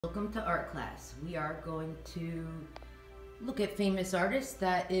Welcome to art class. We are going to look at famous artists.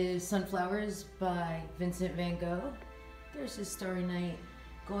 That is Sunflowers by Vincent van Gogh. There's his Starry Night.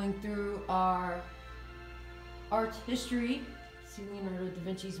 Going through our art history. See Leonardo da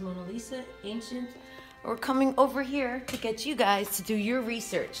Vinci's Mona Lisa, ancient. We're coming over here to get you guys to do your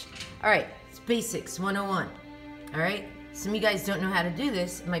research. All right, it's basics 101. All right, some of you guys don't know how to do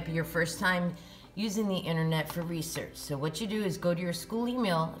this. It might be your first time using the internet for research. So what you do is go to your school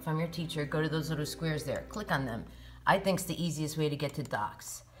email. If I'm your teacher, go to those little squares there, click on them. I think it's the easiest way to get to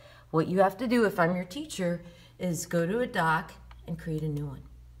docs. What you have to do if I'm your teacher is go to a doc and create a new one.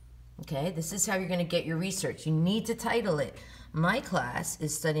 Okay, this is how you're gonna get your research. You need to title it. My class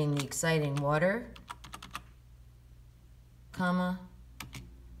is studying the exciting water, comma,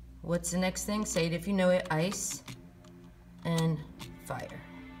 what's the next thing? Say it if you know it, ice and fire.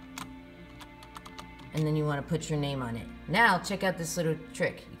 And then you want to put your name on it. Now check out this little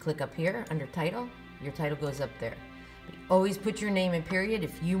trick. You click up here under title, your title goes up there. But always put your name in period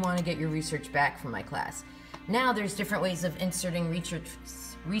if you want to get your research back from my class. Now there's different ways of inserting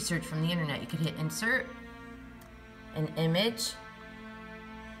research from the internet. You could hit insert, an image,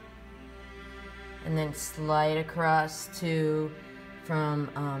 and then slide across to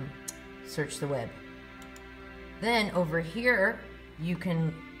from search the web. Then over here you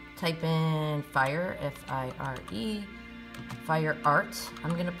can type in fire, F-I-R-E, fire art,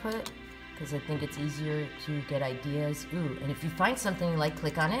 I'm gonna put, because I think it's easier to get ideas. Ooh, and if you find something you like,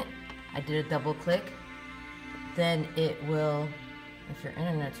 click on it. I did a double click. Then it will, if your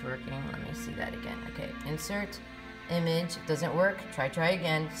internet's working, let me see that again. Okay, insert, image, doesn't work, try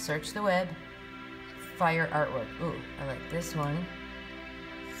again, search the web, fire artwork. Ooh, I like this one.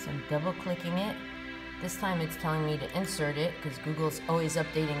 So I'm double clicking it. This time it's telling me to insert it because Google's always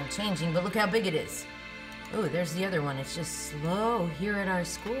updating and changing, but look how big it is. Oh, there's the other one. It's just slow here at our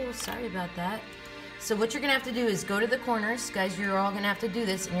school. Sorry about that. So what you're gonna have to do is go to the corners. Guys, you're all gonna have to do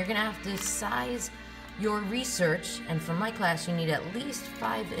this, and you're gonna have to size your research. And for my class, you need at least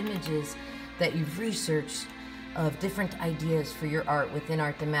 5 images that you've researched of different ideas for your art within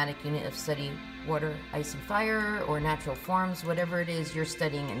our thematic unit of study, water, ice, and fire, or natural forms, whatever it is you're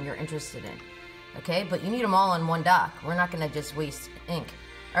studying and you're interested in. Okay, but you need them all on one doc. We're not gonna just waste ink.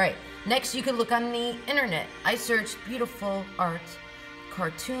 All right, next you can look on the internet. I searched beautiful art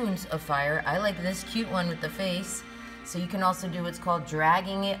cartoons of fire. I like this cute one with the face. So you can also do what's called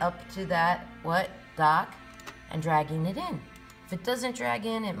dragging it up to that, doc, and dragging it in. If it doesn't drag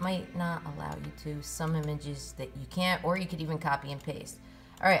in, it might not allow you to. Some images that you can't, or you could even copy and paste.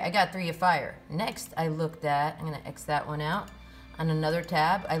 All right, I got 3 of fire. Next, I looked at, I'm gonna X that one out. On another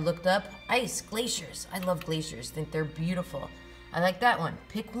tab, I looked up ice, glaciers. I love glaciers, think they're beautiful. I like that one.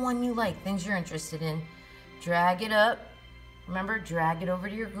 Pick one you like, things you're interested in. Drag it up. Remember, drag it over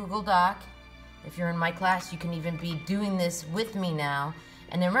to your Google Doc. If you're in my class, you can even be doing this with me now.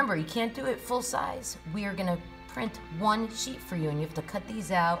 And then remember, you can't do it full size. We are gonna print one sheet for you, and you have to cut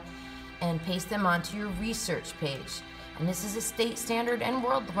these out and paste them onto your research page. And this is a state standard and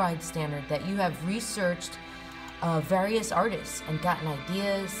worldwide standard that you have researched various artists and gotten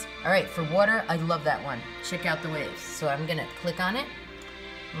ideas. All right, for water, I love that one. Check out the waves. So I'm gonna click on it,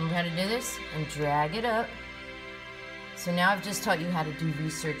 remember how to do this, and drag it up. So now I've just taught you how to do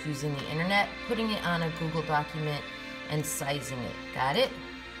research using the internet, putting it on a Google document and sizing it. Got it?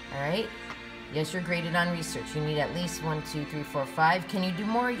 All right. Yes, you're graded on research. You need at least 1, 2, 3, 4, 5. Can you do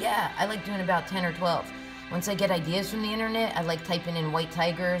more? Yeah, I like doing about 10 or 12. Once I get ideas from the internet, I like typing in white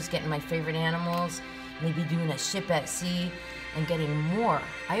tigers, getting my favorite animals, maybe doing a ship at sea, and getting more.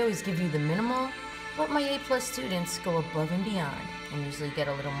 I always give you the minimal, but my A+ students go above and beyond and usually get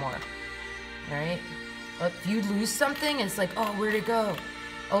a little more. All right? But if you lose something, it's like, oh, where'd it go?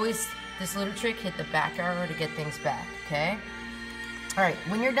 Always this little trick, hit the back arrow to get things back, okay? All right,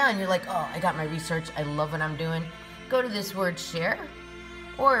 when you're done, you're like, oh, I got my research. I love what I'm doing. Go to this word share,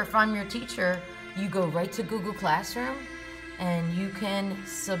 or if I'm your teacher, you go right to Google Classroom, and you can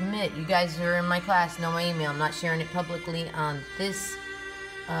submit. You guys who are in my class know my email. I'm not sharing it publicly on this,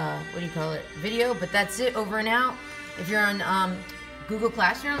 video, but that's it, over and out. If you're on Google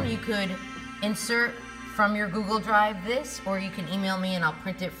Classroom, you could insert from your Google Drive this, or you can email me and I'll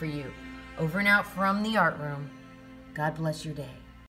print it for you. Over and out from the art room. God bless your day.